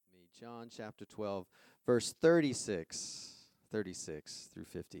John chapter 12, verse 36 through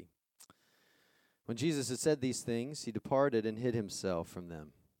 50. When Jesus had said these things, he departed and hid himself from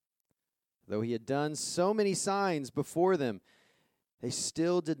them. Though he had done so many signs before them, they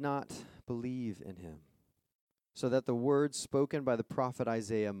still did not believe in him, so that the words spoken by the prophet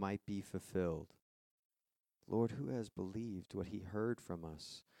Isaiah might be fulfilled. Lord, who has believed what he heard from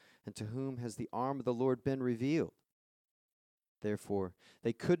us, and to whom has the arm of the Lord been revealed? Therefore,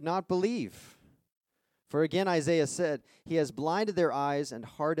 they could not believe. For again Isaiah said, he has blinded their eyes and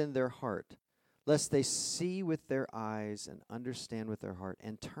hardened their heart, lest they see with their eyes and understand with their heart,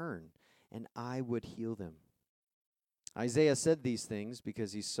 and turn, and I would heal them. Isaiah said these things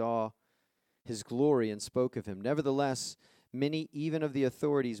because he saw his glory and spoke of him. Nevertheless, many even of the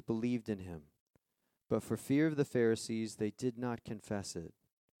authorities believed in him. But for fear of the Pharisees, they did not confess it,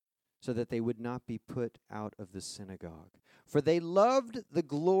 so that they would not be put out of the synagogue. For they loved the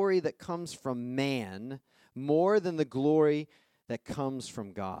glory that comes from man more than the glory that comes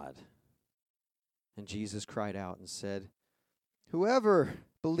from God. And Jesus cried out and said, whoever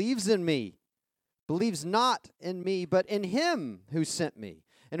believes in me believes not in me, but in him who sent me.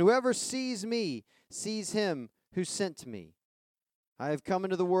 And whoever sees me sees him who sent me. I have come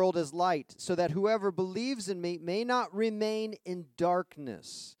into the world as light, so that whoever believes in me may not remain in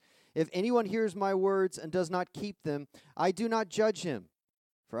darkness. If anyone hears my words and does not keep them, I do not judge him.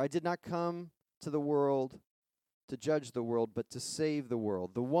 For I did not come to the world to judge the world, but to save the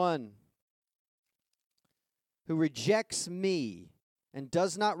world. The one who rejects me and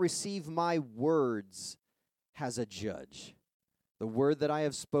does not receive my words has a judge. The word that I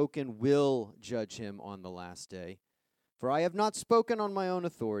have spoken will judge him on the last day. For I have not spoken on my own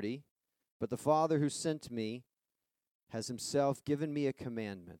authority, but the Father who sent me has himself given me a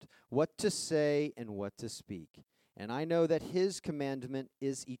commandment, what to say and what to speak. And I know that his commandment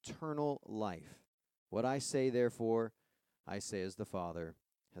is eternal life. What I say, therefore, I say as the Father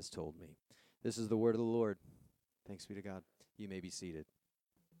has told me. This is the word of the Lord. Thanks be to God. You may be seated.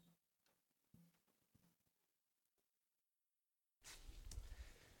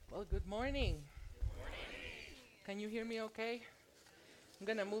 Well, good morning. Can you hear me okay? I'm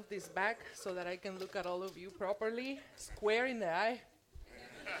going to move this back so that I can look at all of you properly, square in the eye,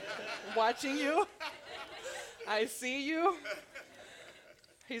 watching you. I see you.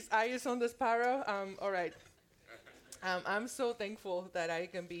 His eye is on the sparrow. All right. I'm so thankful that I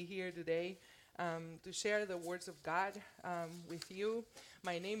can be here today to share the words of God with you.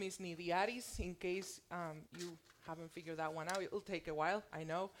 My name is Nidiaris, in case you haven't figured that one out. It'll take a while, I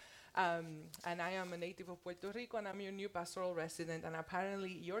know. And I am a native of Puerto Rico, and I'm your new pastoral resident. And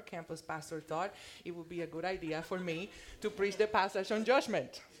apparently your campus pastor thought it would be a good idea for me to preach the passage on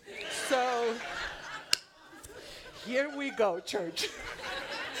judgment. So here we go, church.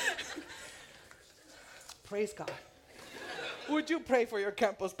 Praise God. Would you pray for your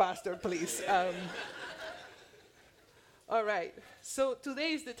campus pastor, please? All right. So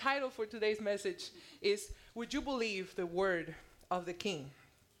the title for today's message is, would you believe the word of the King?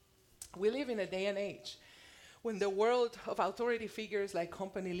 We live in a day and age when the world of authority figures like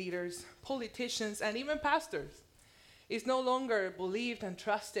company leaders, politicians, and even pastors is no longer believed and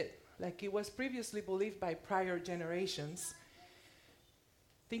trusted like it was previously believed by prior generations.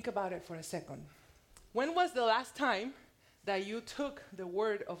 Think about it for a second. When was the last time that you took the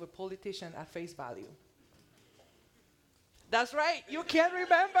word of a politician at face value? That's right, you can't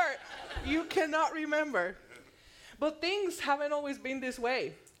remember. You cannot remember. But things haven't always been this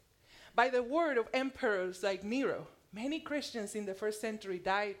way. By the word of emperors like Nero, many Christians in the first century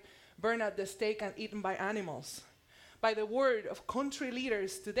died, burned at the stake, and eaten by animals. By the word of country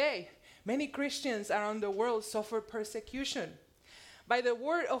leaders today, many Christians around the world suffer persecution. By the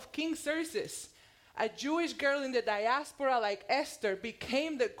word of King Xerxes, a Jewish girl in the diaspora like Esther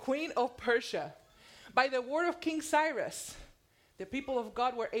became the queen of Persia. By the word of King Cyrus, the people of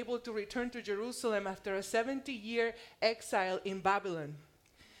God were able to return to Jerusalem after a 70-year exile in Babylon.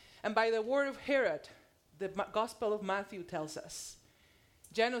 And by the word of Herod, the Gospel of Matthew tells us,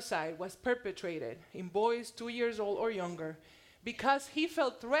 genocide was perpetrated in boys 2 years old or younger because he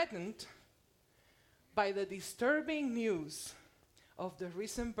felt threatened by the disturbing news of the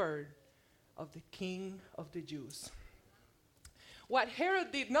recent birth of the King of the Jews. What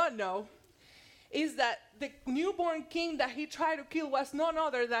Herod did not know is that the newborn king that he tried to kill was none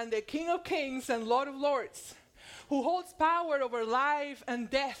other than the King of Kings and Lord of Lords, who holds power over life and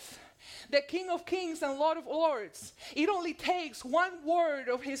death. The King of Kings and Lord of Lords. It only takes one word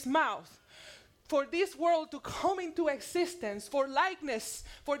of his mouth for this world to come into existence, for darkness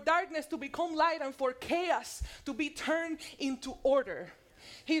to become light, and for chaos to be turned into order.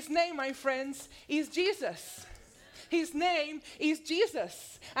 His name, my friends, is Jesus. His name is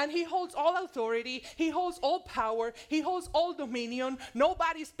Jesus. And he holds all authority. He holds all power. He holds all dominion.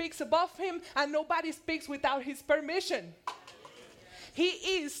 Nobody speaks above him, and nobody speaks without his permission. He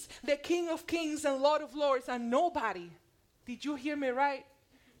is the King of Kings and Lord of Lords, and nobody, did you hear me right?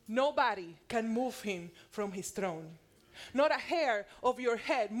 Nobody can move him from his throne. Not a hair of your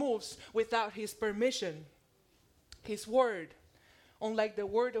head moves without his permission. His word, unlike the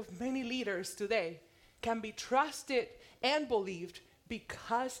word of many leaders today, can be trusted and believed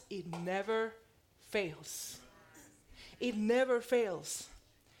because it never fails. It never fails.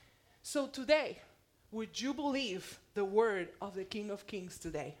 So today, would you believe the word of the King of Kings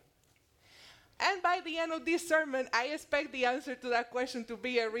today? And by the end of this sermon, I expect the answer to that question to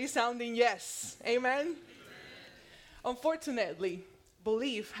be a resounding yes. Amen? Unfortunately,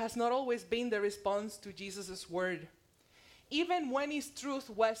 belief has not always been the response to Jesus' word. Even when his truth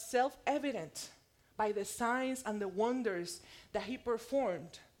was self-evident by the signs and the wonders that he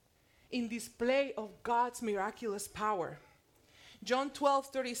performed in display of God's miraculous power. John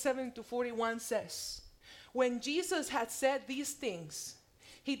 12:37-41 says, when Jesus had said these things,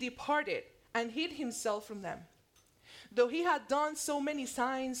 he departed and hid himself from them. Though he had done so many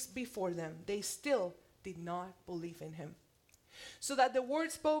signs before them, they still did not believe in him. So that the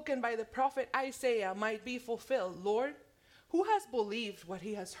word spoken by the prophet Isaiah might be fulfilled, Lord, who has believed what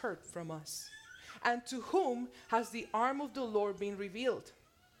he has heard from us? And to whom has the arm of the Lord been revealed?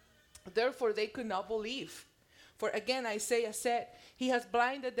 Therefore they could not believe. For again Isaiah said, he has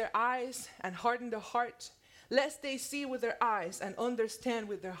blinded their eyes and hardened their heart, lest they see with their eyes and understand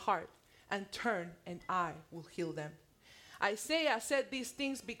with their heart, and turn, and I will heal them. Isaiah said these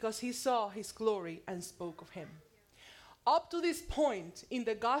things because he saw his glory and spoke of him. Up to this point in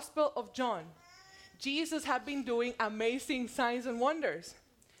the Gospel of John, Jesus had been doing amazing signs and wonders.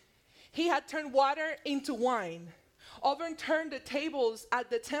 He had turned water into wine, overturned the tables at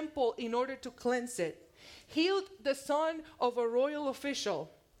the temple in order to cleanse it, healed the son of a royal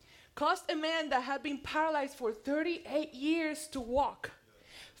official, caused a man that had been paralyzed for 38 years to walk,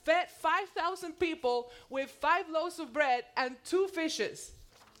 fed 5,000 people with 5 loaves of bread and 2 fishes,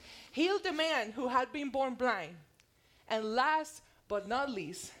 healed a man who had been born blind, and last but not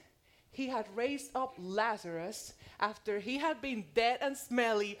least, he had raised up Lazarus after he had been dead and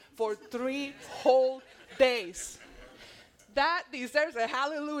smelly for 3 whole days. That deserves a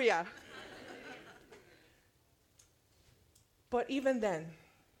hallelujah. But even then,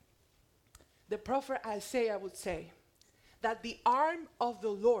 the prophet Isaiah would say that the arm of the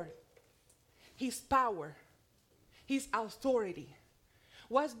Lord, his power, his authority,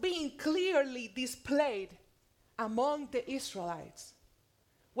 was being clearly displayed among the Israelites,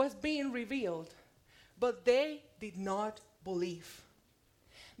 was being revealed, but they did not believe.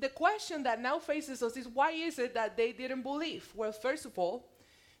 The question that now faces us is, why is it that they didn't believe? Well, first of all,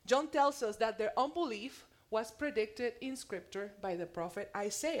 John tells us that their unbelief was predicted in Scripture by the prophet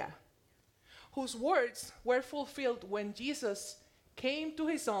Isaiah, whose words were fulfilled when Jesus came to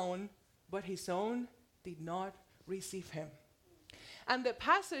his own, but his own did not receive him. And the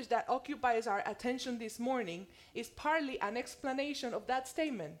passage that occupies our attention this morning is partly an explanation of that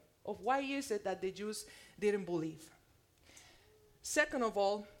statement, of why is it that the Jews didn't believe. Second of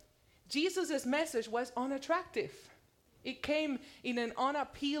all, Jesus' message was unattractive. It came in an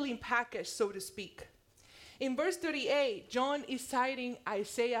unappealing package, so to speak. In verse 38, John is citing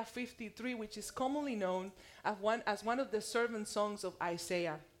Isaiah 53, which is commonly known as one of the servant songs of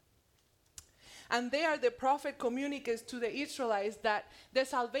Isaiah. And there the prophet communicates to the Israelites that the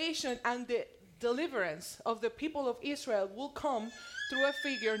salvation and the deliverance of the people of Israel will come through a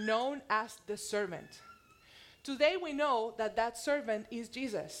figure known as the servant. Today we know that that servant is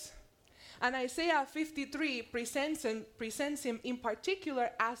Jesus. And Isaiah 53 presents him in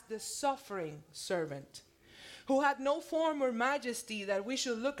particular as the suffering servant, who had no form or majesty that we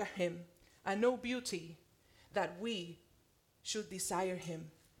should look at him, and no beauty that we should desire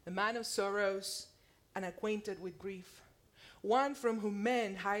him. A man of sorrows and acquainted with grief, one from whom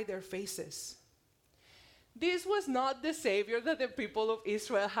men hide their faces. This was not the Savior that the people of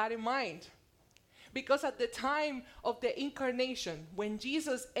Israel had in mind. Because at the time of the incarnation, when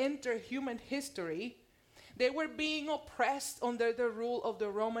Jesus entered human history, they were being oppressed under the rule of the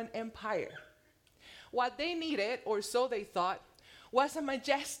Roman Empire. What they needed, or so they thought, was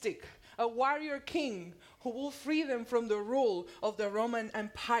a warrior king who will free them from the rule of the Roman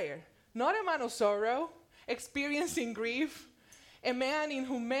Empire. Not a man of sorrow, experiencing grief, a man in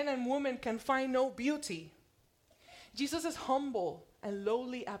whom men and women can find no beauty. Jesus' humble and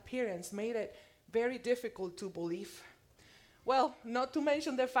lowly appearance made it very difficult to believe. Well, not to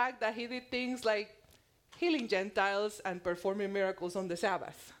mention the fact that he did things like healing Gentiles and performing miracles on the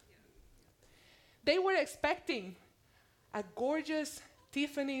Sabbath. They were expecting a gorgeous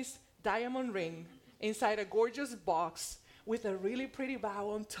Tiffany's diamond ring inside a gorgeous box with a really pretty bow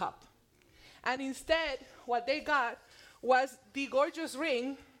on top. And instead, what they got was the gorgeous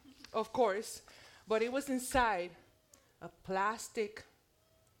ring, of course, but it was inside a plastic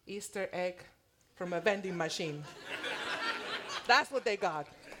Easter egg from a vending machine. That's what they got.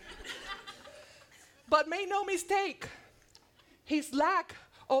 But make no mistake, his lack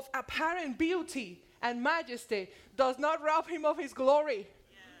of apparent beauty and majesty does not rob him of his glory.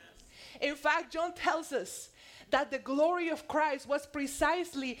 Yes. In fact, John tells us that the glory of Christ was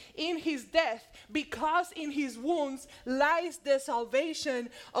precisely in his death, because in his wounds lies the salvation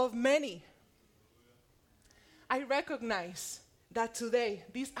of many. I recognize that today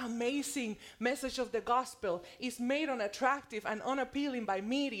this amazing message of the gospel is made unattractive and unappealing by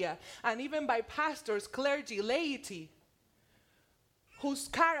media and even by pastors, clergy, laity, whose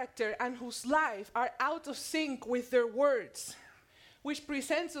character and whose life are out of sync with their words, which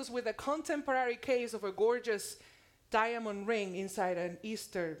presents us with a contemporary case of a gorgeous diamond ring inside an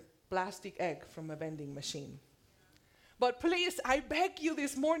Easter plastic egg from a vending machine. But please, I beg you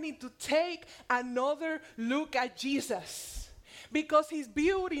this morning to take another look at Jesus, because his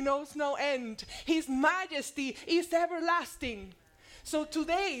beauty knows no end. His majesty is everlasting. So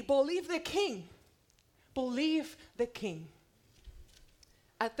today, believe the King. Believe the King.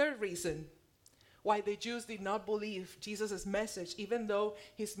 A third reason why the Jews did not believe Jesus' message, even though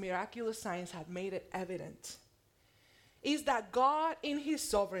his miraculous signs had made it evident, is that God in his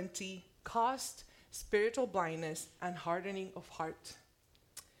sovereignty caused spiritual blindness and hardening of heart.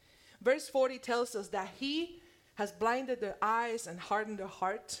 Verse 40 tells us that he has blinded their eyes and hardened their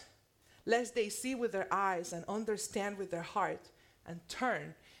heart, lest they see with their eyes and understand with their heart and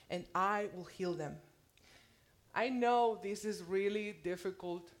turn, and I will heal them. I know this is really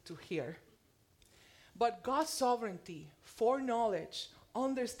difficult to hear, but God's sovereignty, foreknowledge,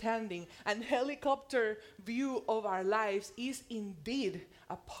 understanding, and helicopter view of our lives is indeed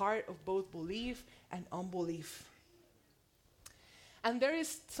a part of both belief and unbelief. And there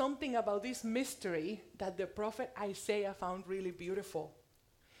is something about this mystery that the prophet Isaiah found really beautiful.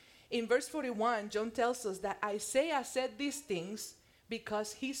 In verse 41, John tells us that Isaiah said these things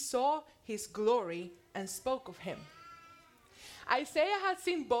because he saw his glory and spoke of him. Isaiah had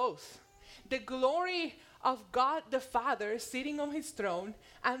seen both the glory of God the Father sitting on his throne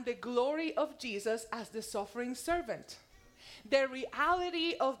and the glory of Jesus as the suffering servant. The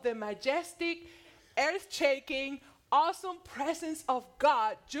reality of the majestic, earth-shaking, awesome presence of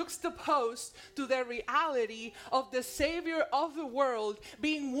God juxtaposed to the reality of the Savior of the world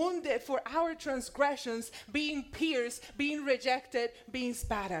being wounded for our transgressions, being pierced, being rejected, being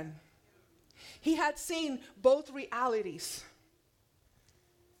spat on. He had seen both realities.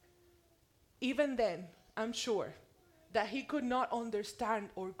 Even then, I'm sure that he could not understand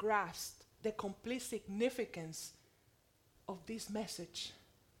or grasp the complete significance of this message.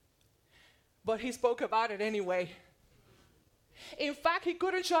 But he spoke about it anyway. In fact, he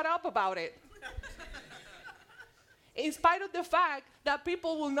couldn't shut up about it. In spite of the fact that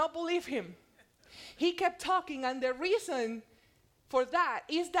people will not believe him, he kept talking, and the reason for that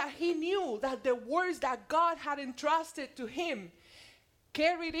is that he knew that the words that God had entrusted to him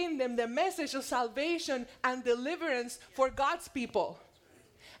carried in them the message of salvation and deliverance for God's people.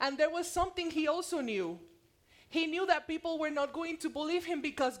 And there was something he also knew. He knew that people were not going to believe him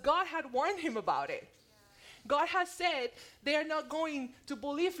because God had warned him about it. God has said they are not going to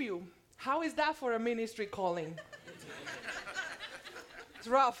believe you. How is that for a ministry calling? It's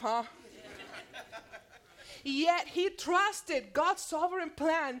rough, huh? Yet he trusted God's sovereign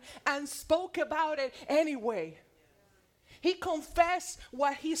plan and spoke about it anyway. He confessed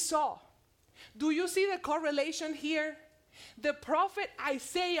what he saw. Do you see the correlation here? The prophet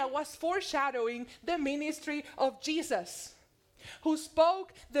Isaiah was foreshadowing the ministry of Jesus, who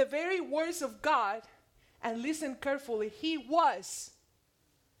spoke the very words of God. And listen carefully, he was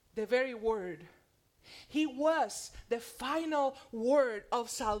the very word. He was the final word of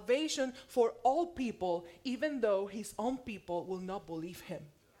salvation for all people, even though his own people will not believe him.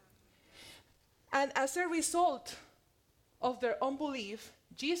 And as a result of their unbelief,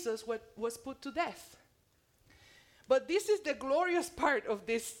 Jesus was put to death. But this is the glorious part of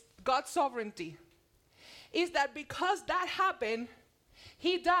this God's sovereignty, is that because that happened,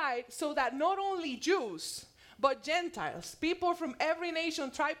 he died so that not only Jews, but Gentiles, people from every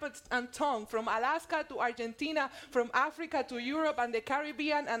nation, tribe, and tongue, from Alaska to Argentina, from Africa to Europe and the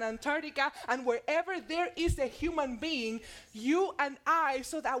Caribbean and Antarctica, and wherever there is a human being, you and I,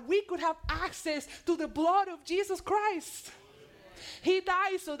 so that we could have access to the blood of Jesus Christ. He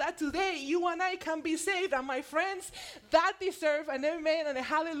died so that today you and I can be saved. And my friends, that deserves an amen and a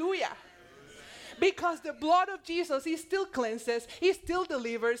hallelujah. Because the blood of Jesus, it still cleanses, it still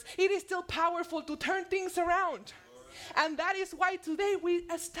delivers, it is still powerful to turn things around. And that is why today we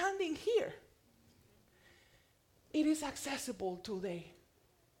are standing here. It is accessible today.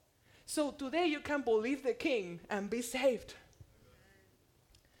 So today you can believe the King and be saved.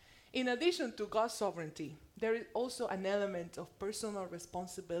 In addition to God's sovereignty, there is also an element of personal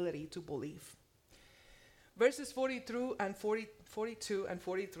responsibility to believe. Verses 42 and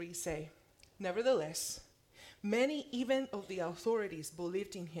 43 say, "Nevertheless, many even of the authorities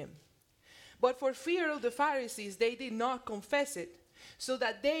believed in him. But for fear of the Pharisees, they did not confess it, so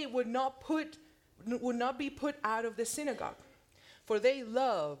that they would not be put out of the synagogue. For they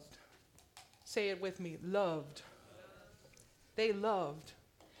loved," say it with me, loved. They loved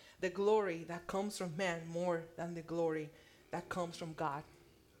the glory that comes from man more than the glory that comes from God.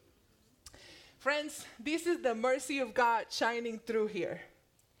 Friends, this is the mercy of God shining through here.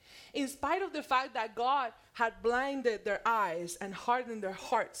 In spite of the fact that God had blinded their eyes and hardened their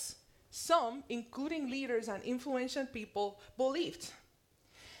hearts, some, including leaders and influential people, believed.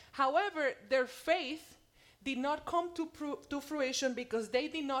 However, their faith did not come to fruition because they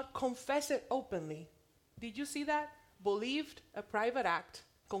did not confess it openly. Did you see that? Believed, a private act.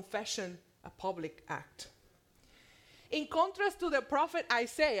 Confession, a public act. In contrast to the prophet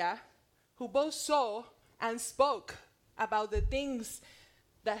Isaiah, who both saw and spoke about the things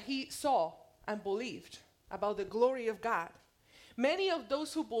that he saw and believed, about the glory of God, many of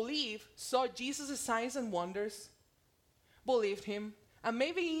those who believed saw Jesus' signs and wonders, believed him, and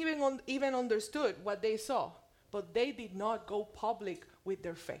maybe even understood what they saw, but they did not go public with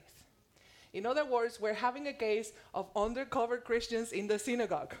their faith. In other words, we're having a case of undercover Christians in the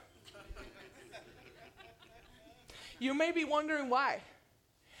synagogue. You may be wondering why.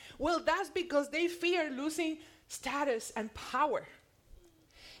 Well, that's because they fear losing status and power.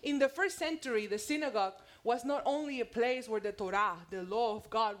 In the first century, the synagogue was not only a place where the Torah, the law of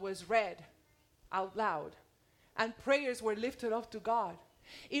God, was read out loud and prayers were lifted up to God.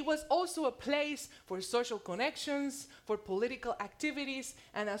 It was also a place for social connections, for political activities,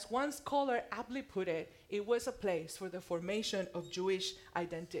 and as one scholar aptly put it, it was a place for the formation of Jewish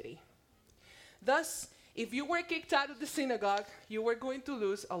identity. Thus, if you were kicked out of the synagogue, you were going to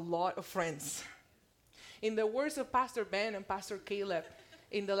lose a lot of friends. In the words of Pastor Ben and Pastor Caleb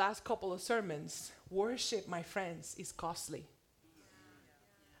in the last couple of sermons, worship, my friends, is costly.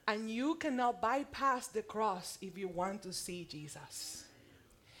 And you cannot bypass the cross if you want to see Jesus.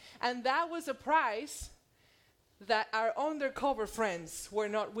 And that was a price that our undercover friends were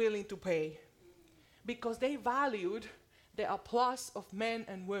not willing to pay, because they valued the applause of men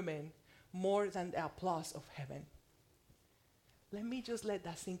and women more than the applause of heaven. Let me just let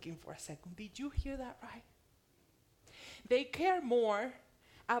that sink in for a second. Did you hear that right? They care more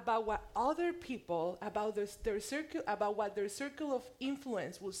about what other people, about what their circle of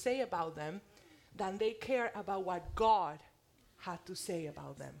influence will say about them, than they care about what God had to say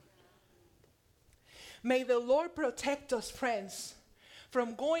about them. May the Lord protect us, friends,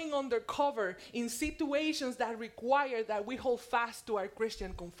 from going undercover in situations that require that we hold fast to our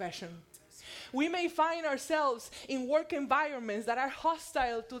Christian confession. We may find ourselves in work environments that are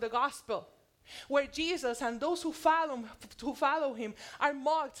hostile to the gospel, where Jesus and those who follow him are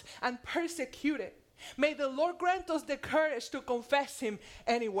mocked and persecuted. May the Lord grant us the courage to confess him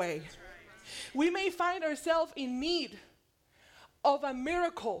anyway. We may find ourselves in need of a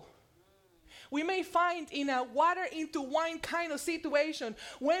miracle. We may find in a water into wine kind of situation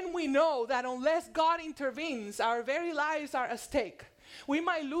when we know that unless God intervenes, our very lives are at stake. We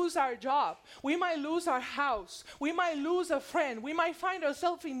might lose our job. We might lose our house. We might lose a friend. We might find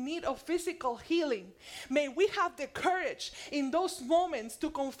ourselves in need of physical healing. May we have the courage in those moments to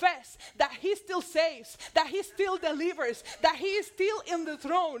confess that he still saves, that he still delivers, that he is still in the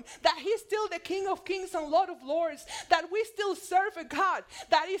throne, that he is still the King of Kings and Lord of Lords, that we still serve a God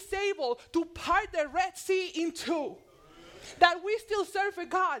that is able to part the Red Sea in two, that we still serve a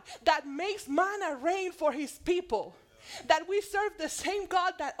God that makes manna rain for his people, that we serve the same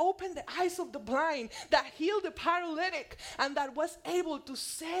God that opened the eyes of the blind, that healed the paralytic, and that was able to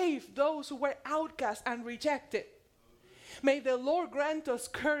save those who were outcast and rejected. May the Lord grant us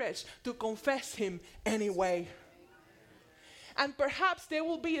courage to confess him anyway. And perhaps there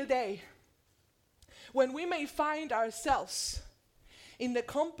will be a day when we may find ourselves in the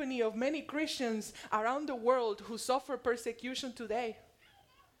company of many Christians around the world who suffer persecution today,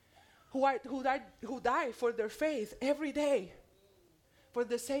 who die for their faith every day for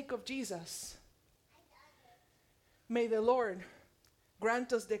the sake of Jesus, may the Lord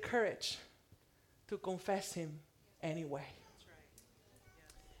grant us the courage to confess him anyway.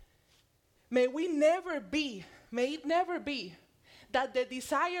 May it never be that the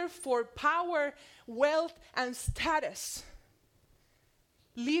desire for power, wealth, and status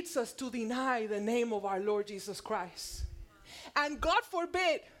leads us to deny the name of our Lord Jesus Christ. And God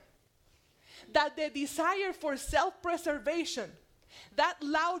forbid that the desire for self-preservation, that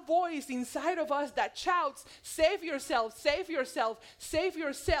loud voice inside of us that shouts, save yourself, save yourself, save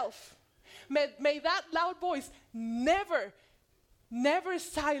yourself, may that loud voice never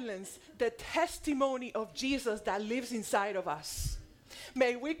silence the testimony of Jesus that lives inside of us.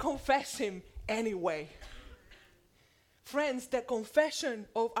 May we confess him anyway. Friends, the confession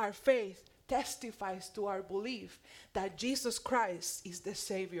of our faith testifies to our belief that Jesus Christ is the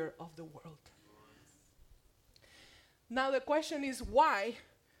Savior of the world. Now the question is, why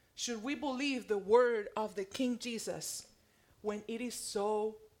should we believe the word of the King Jesus when it is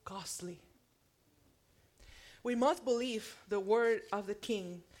so costly? We must believe the word of the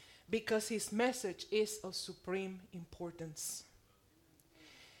King because his message is of supreme importance.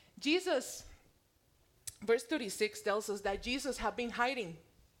 Jesus, verse 36 tells us that Jesus had been hiding.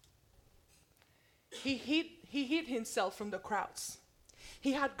 He hid himself from the crowds.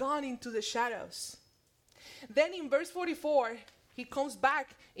 He had gone into the shadows. Then in verse 44, he comes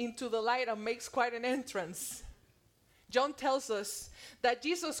back into the light and makes quite an entrance. John tells us that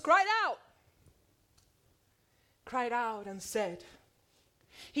Jesus cried out and said,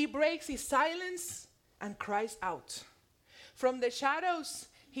 he breaks his silence and cries out. From the shadows,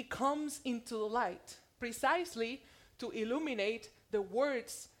 he comes into the light, precisely to illuminate the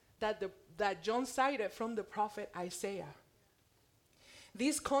words that John cited from the prophet Isaiah.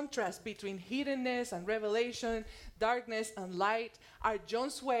 This contrast between hiddenness and revelation, darkness and light, are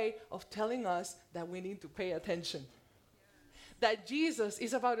John's way of telling us that we need to pay attention. That Jesus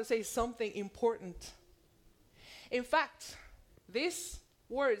is about to say something important. In fact, these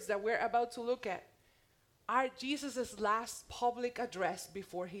words that we're about to look at are Jesus' last public address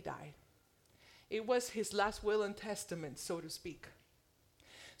before he died. It was his last will and testament, so to speak.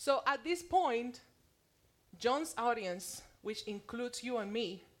 So at this point, John's audience, which includes you and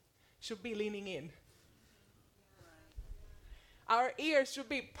me, should be leaning in. Our ears should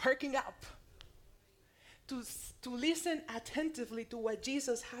be perking up to listen attentively to what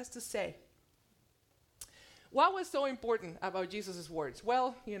Jesus has to say. What was so important about Jesus' words?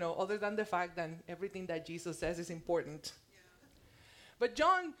 Well, other than the fact that everything that Jesus says is important. Yeah. But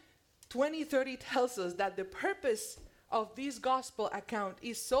John 20:30 tells us that the purpose of this gospel account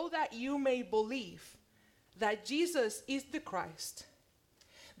is so that you may believe that Jesus is the Christ,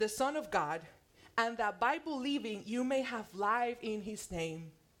 the Son of God, and that by believing you may have life in his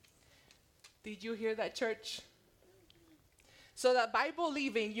name. Did you hear that, church? So that by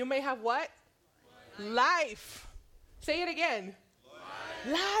believing you may have what? Life. Say it again.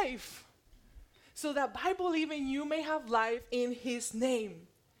 Life. So that by believing you may have life in his name.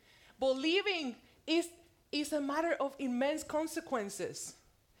 Believing is a matter of immense consequences.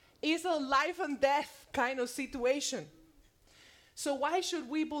 It's a life and death kind of situation. So why should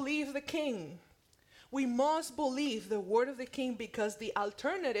we believe the King? We must believe the word of the King because the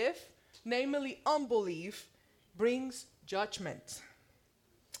alternative, namely unbelief, brings judgment.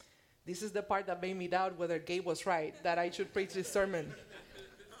 This is the part that made me doubt whether Gabe was right, that I should preach this sermon.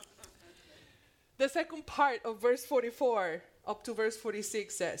 The second part of verse 44 up to verse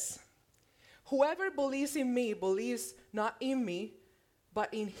 46 says, whoever believes in me believes not in me,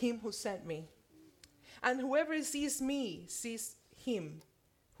 but in him who sent me. And whoever sees me sees him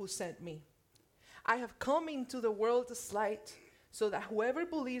who sent me. I have come into the world as light, so that whoever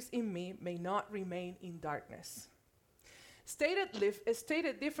believes in me may not remain in darkness.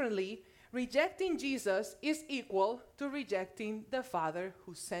 Stated differently, rejecting Jesus is equal to rejecting the Father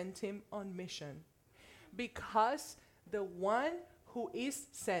who sent him on mission. Because the one who is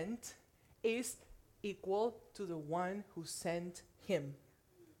sent is equal to the one who sent him.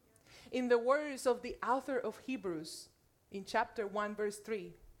 In the words of the author of Hebrews, in chapter 1, verse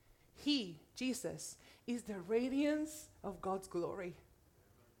 3, he, Jesus, is the radiance of God's glory.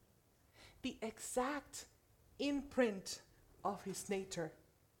 The exact imprint of his nature.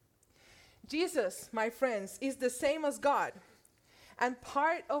 Jesus, my friends, is the same as God. And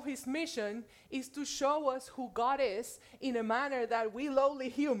part of his mission is to show us who God is in a manner that we lowly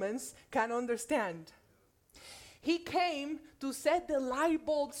humans can understand. He came to set the light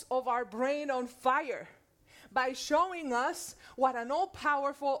bulbs of our brain on fire by showing us what an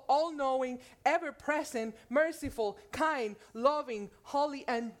all-powerful, all-knowing, ever-present, merciful, kind, loving, holy,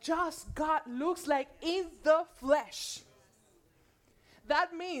 and just God looks like in the flesh.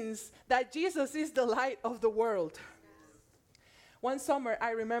 That means that Jesus is the light of the world. One summer,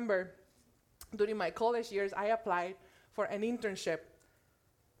 I remember, during my college years, I applied for an internship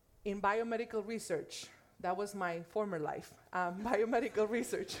in biomedical research. That was my former life, biomedical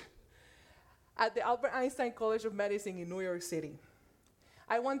research, at the Albert Einstein College of Medicine in New York City.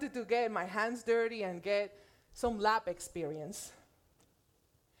 I wanted to get my hands dirty and get some lab experience.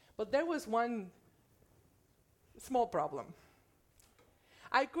 But there was one small problem.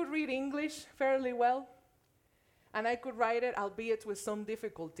 I could read English fairly well, and I could write it, albeit with some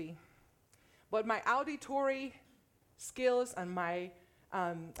difficulty. But my auditory skills and my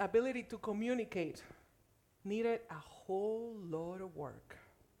ability to communicate needed a whole lot of work.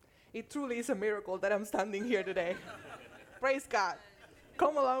 It truly is a miracle that I'm standing here today. Praise God.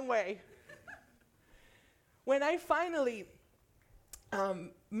 Come a long way. When I finally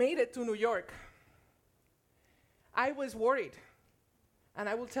made it to New York, I was worried. And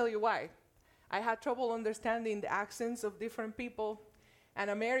I will tell you why. I had trouble understanding the accents of different people and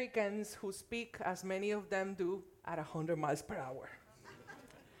Americans who speak, as many of them do, at 100 miles per hour.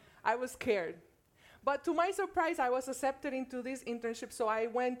 I was scared. But to my surprise, I was accepted into this internship, so I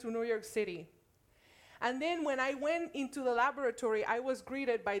went to New York City. And then when I went into the laboratory, I was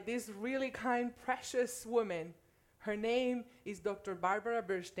greeted by this really kind, precious woman. Her name is Dr. Barbara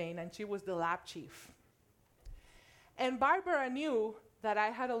Bernstein, and she was the lab chief. And Barbara knew that I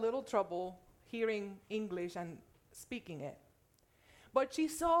had a little trouble hearing English and speaking it. But she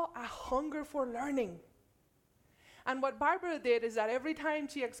saw a hunger for learning. And what Barbara did is that every time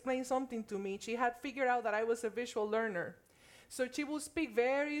she explained something to me, she had figured out that I was a visual learner. So she would speak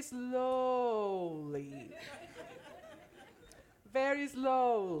very slowly. Very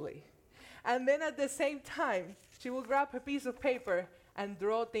slowly. And then at the same time, she would grab a piece of paper and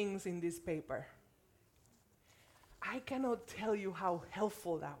draw things in this paper. I cannot tell you how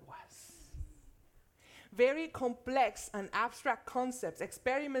helpful that was. Very complex and abstract concepts,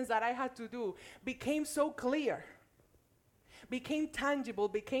 experiments that I had to do, became so clear, became tangible,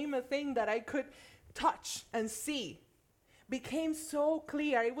 became a thing that I could touch and see, became so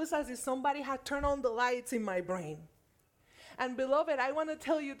clear. It was as if somebody had turned on the lights in my brain. And beloved, I want to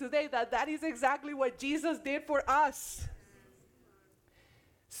tell you today that that is exactly what Jesus did for us.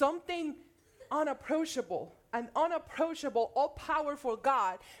 Something unapproachable, an unapproachable, all-powerful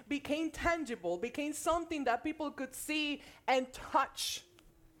God became tangible, became something that people could see and touch.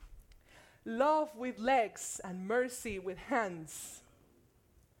 Love with legs and mercy with hands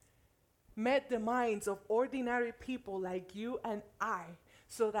met the minds of ordinary people like you and I,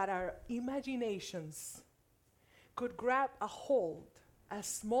 so that our imaginations could grab a hold, a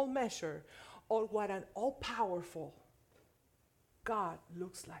small measure, of what an all-powerful God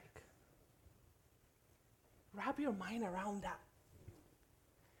looks like. Wrap your mind around that.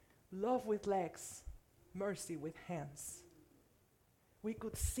 Love with legs, mercy with hands. We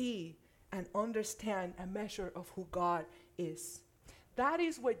could see and understand a measure of who God is. That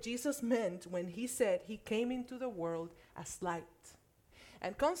is what Jesus meant when he said he came into the world as light.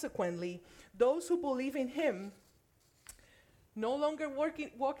 And consequently, those who believe in him no longer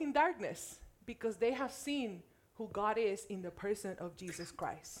walk in darkness, because they have seen who God is in the person of Jesus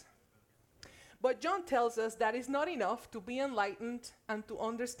Christ. But John tells us that it's not enough to be enlightened and to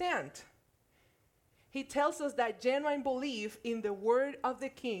understand. He tells us that genuine belief in the word of the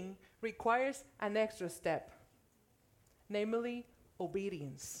King requires an extra step, namely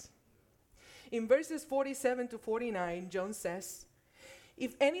obedience. In verses 47 to 49, John says,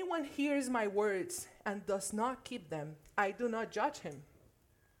 "If anyone hears my words and does not keep them, I do not judge him.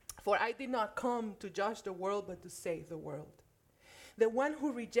 For I did not come to judge the world, but to save the world. The one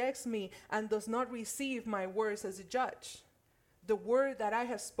who rejects me and does not receive my words as a judge, the word that I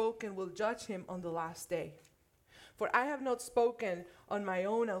have spoken will judge him on the last day. For I have not spoken on my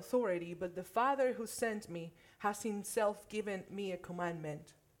own authority, but the Father who sent me has himself given me a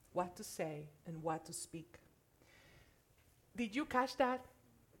commandment, what to say and what to speak." Did you catch that?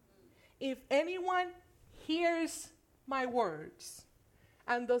 If anyone hears my words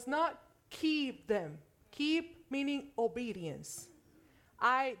and does not keep them, keep meaning obedience,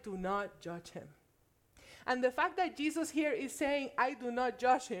 I do not judge him. And the fact that Jesus here is saying, I do not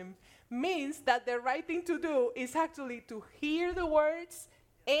judge him, means that the right thing to do is actually to hear the words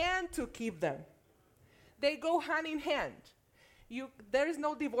and to keep them. They go hand in hand. There is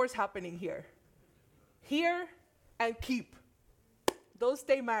no divorce happening here. Hear and keep. Those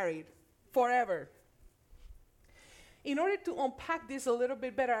stay married forever. In order to unpack this a little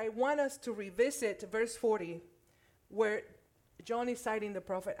bit better, I want us to revisit verse 40, where John is citing the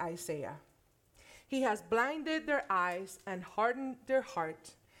prophet Isaiah. He has blinded their eyes and hardened their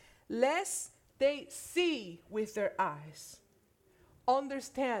heart, lest they see with their eyes,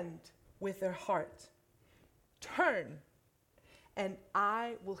 understand with their heart, turn, and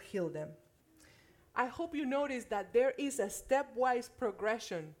I will heal them. I hope you notice that there is a stepwise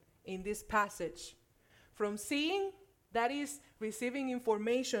progression in this passage. From seeing, that is receiving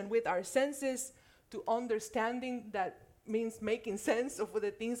information with our senses, to understanding, that means making sense of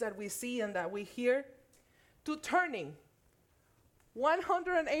the things that we see and that we hear, to turning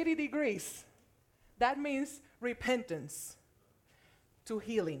 180 degrees. That means repentance, to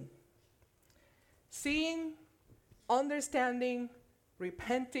healing. Seeing, understanding,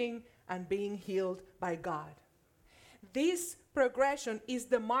 repenting, and being healed by God. This progression is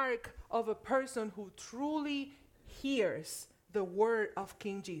the mark of a person who truly hears the word of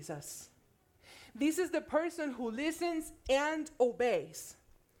King Jesus. This is the person who listens and obeys.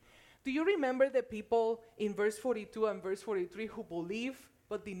 Do you remember the people in verse 42 and verse 43 who believe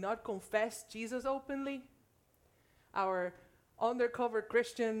but did not confess Jesus openly? Our undercover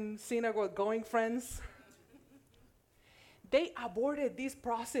Christian synagogue going friends. They aborted this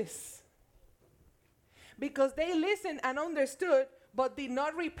process because they listened and understood but did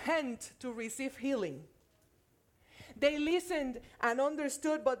not repent to receive healing. They listened and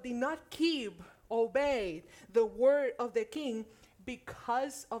understood but did not obey the word of the king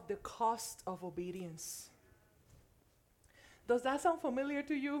because of the cost of obedience. Does that sound familiar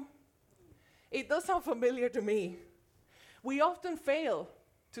to you? It does sound familiar to me. We often fail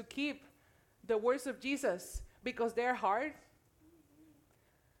to keep the words of Jesus because they're hard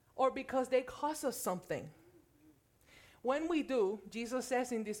or because they cost us something. When we do, Jesus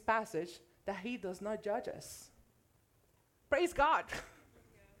says in this passage that he does not judge us. Praise God.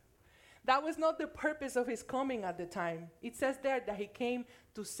 That was not the purpose of his coming at the time. It says there that he came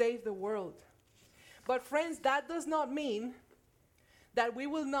to save the world. But friends, that does not mean that we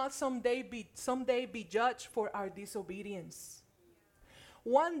will not someday be judged for our disobedience.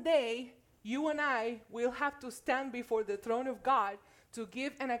 One day, you and I will have to stand before the throne of God to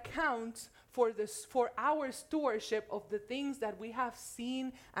give an account for our stewardship of the things that we have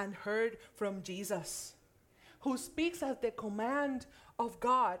seen and heard from Jesus, who speaks at the command of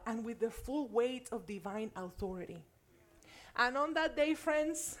God and with the full weight of divine authority. And on that day,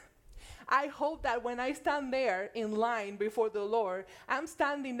 friends, I hope that when I stand there in line before the Lord, I'm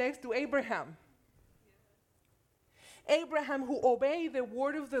standing next to Abraham. Abraham, who obeyed the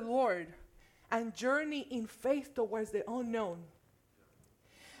word of the Lord and journeyed in faith towards the unknown.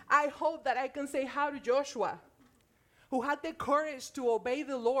 I hope that I can say hi to Joshua, who had the courage to obey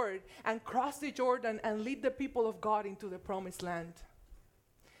the Lord and cross the Jordan and lead the people of God into the promised land.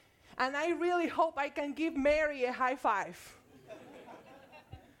 And I really hope I can give Mary a high five,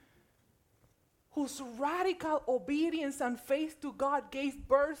 whose radical obedience and faith to God gave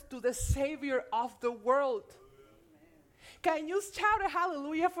birth to the Savior of the world. Can you shout a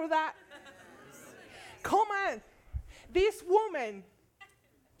hallelujah for that? Come on. This woman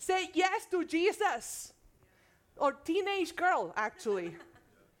said yes to Jesus. Or teenage girl, actually.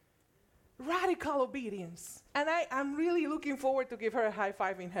 Radical obedience. And I'm really looking forward to give her a high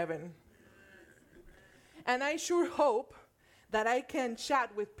five in heaven. And I sure hope that I can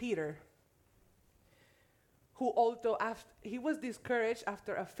chat with Peter, who although he was discouraged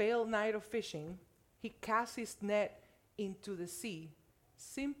after a failed night of fishing, he cast his net into the sea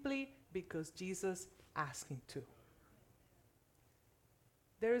simply because Jesus asked him to.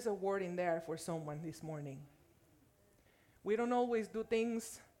 There is a word in there for someone this morning. We don't always do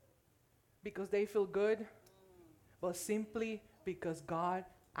things because they feel good, but simply because God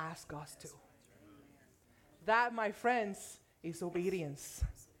asked us to. That, my friends, is obedience.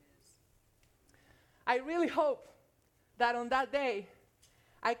 I really hope that on that day,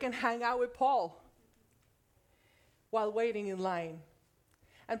 I can hang out with Paul while waiting in line.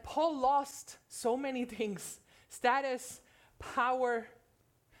 And Paul lost so many things: status, power,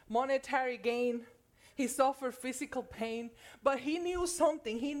 monetary gain. He suffered physical pain, but he knew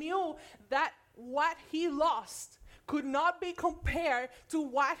something. He knew that what he lost could not be compared to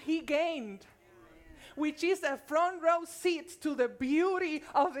what he gained, which is a front row seat to the beauty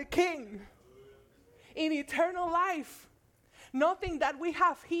of the King in eternal life. Nothing that we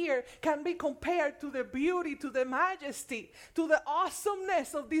have here can be compared to the beauty, to the majesty, to the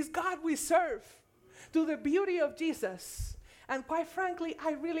awesomeness of this God we serve, to the beauty of Jesus. And quite frankly,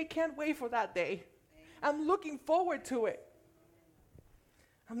 I really can't wait for that day. I'm looking forward to it.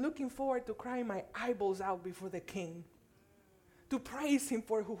 I'm looking forward to crying my eyeballs out before the King, to praise him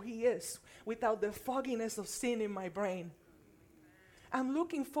for who he is without the fogginess of sin in my brain. I'm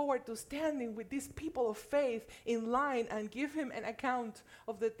looking forward to standing with these people of faith in line and give him an account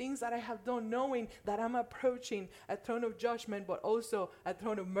of the things that I have done, knowing that I'm approaching a throne of judgment, but also a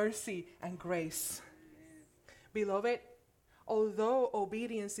throne of mercy and grace. Beloved, although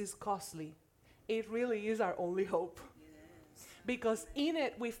obedience is costly, it really is our only hope. Because in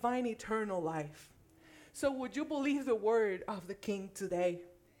it we find eternal life. So would you believe the word of the King today?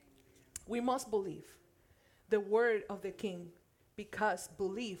 We must believe the word of the King, because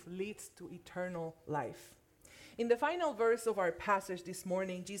belief leads to eternal life. In the final verse of our passage this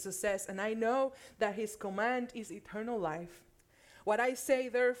morning, Jesus says, "And I know that his command is eternal life. What I say,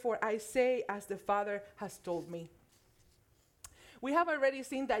 therefore, I say as the Father has told me." We have already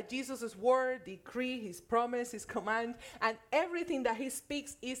seen that Jesus' word, decree, his promise, his command, and everything that he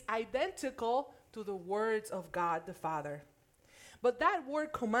speaks is identical to the words of God the Father. But that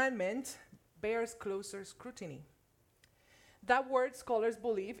word commandment bears closer scrutiny. That word, scholars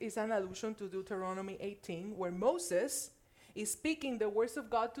believe, is an allusion to Deuteronomy 18, where Moses is speaking the words of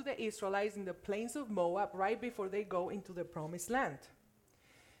God to the Israelites in the plains of Moab right before they go into the promised land.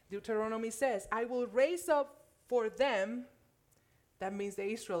 Deuteronomy says, "I will raise up for them," that means the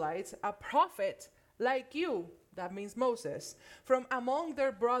Israelites, "a prophet like you," that means Moses, "from among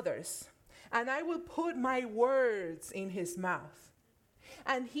their brothers, and I will put my words in his mouth,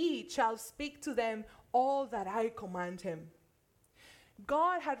 and he shall speak to them all that I command him."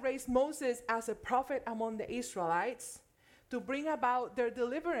 God had raised Moses as a prophet among the Israelites to bring about their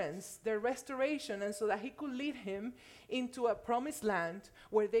deliverance, their restoration, and so that he could lead him into a promised land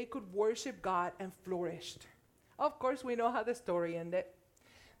where they could worship God and flourished. Of course, we know how the story ended.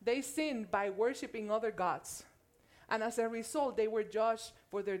 They sinned by worshiping other gods, and as a result, they were judged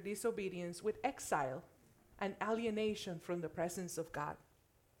for their disobedience with exile and alienation from the presence of God.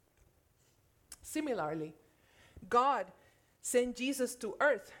 Similarly, God sent Jesus to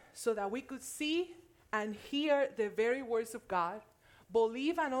earth so that we could see and hear the very words of God,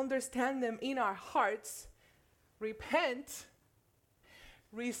 believe and understand them in our hearts, repent,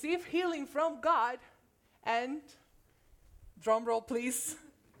 receive healing from God, and, drum roll please,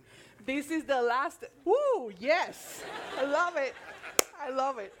 this is the last, woo, yes, I love it, I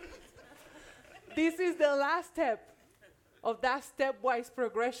love it. This is the last step of that stepwise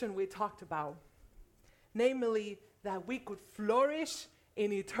progression we talked about, namely, that we could flourish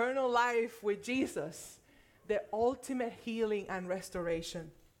in eternal life with Jesus, the ultimate healing and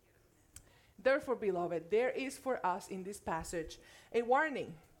restoration. Therefore, beloved, there is for us in this passage a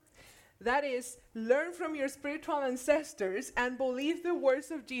warning. That is, learn from your spiritual ancestors and believe the words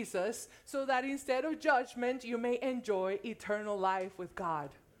of Jesus so that instead of judgment, you may enjoy eternal life with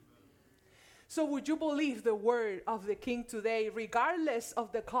God. So would you believe the word of the King today, regardless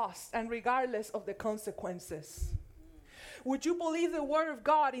of the cost and regardless of the consequences? Would you believe the word of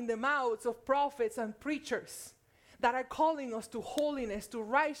God in the mouths of prophets and preachers that are calling us to holiness, to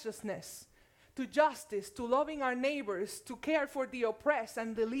righteousness, to justice, to loving our neighbors, to care for the oppressed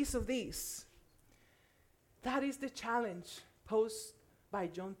and the least of these? That is the challenge posed by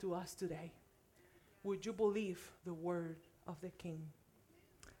John to us today. Would you believe the word of the King?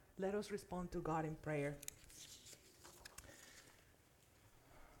 Let us respond to God in prayer.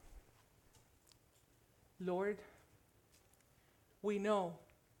 Lord, we know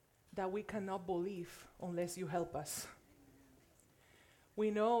that we cannot believe unless you help us. We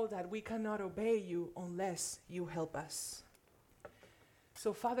know that we cannot obey you unless you help us.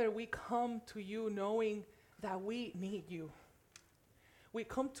 So, Father, we come to you knowing that we need you. We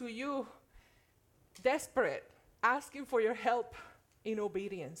come to you desperate, asking for your help in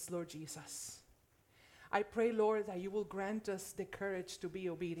obedience, Lord Jesus. I pray, Lord, that you will grant us the courage to be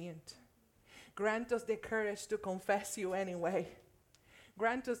obedient. Grant us the courage to confess you anyway.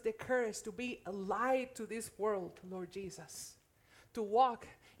 Grant us the courage to be a light to this world, Lord Jesus. To walk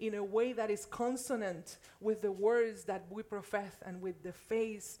in a way that is consonant with the words that we profess and with the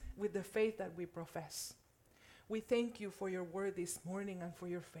faith that we profess. We thank you for your word this morning and for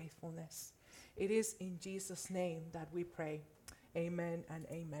your faithfulness. It is in Jesus' name that we pray. Amen and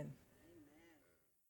amen.